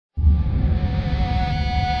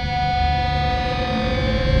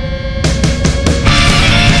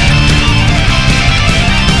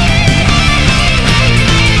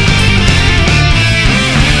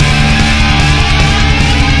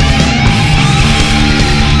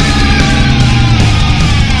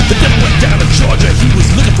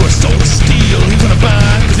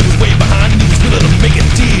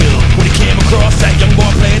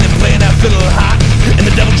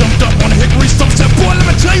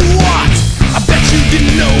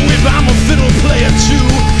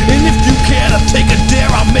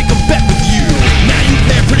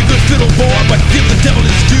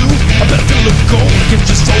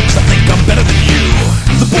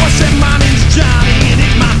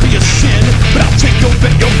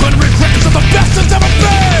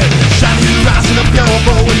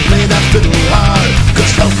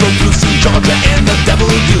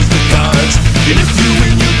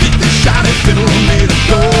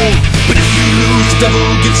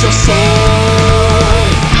your soul.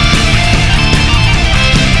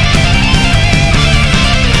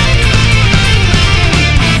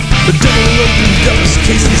 The devil opened up his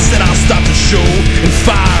case and he said, I'll start the show. And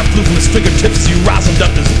fire flew from his fingertips, he rise and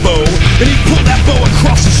ducked his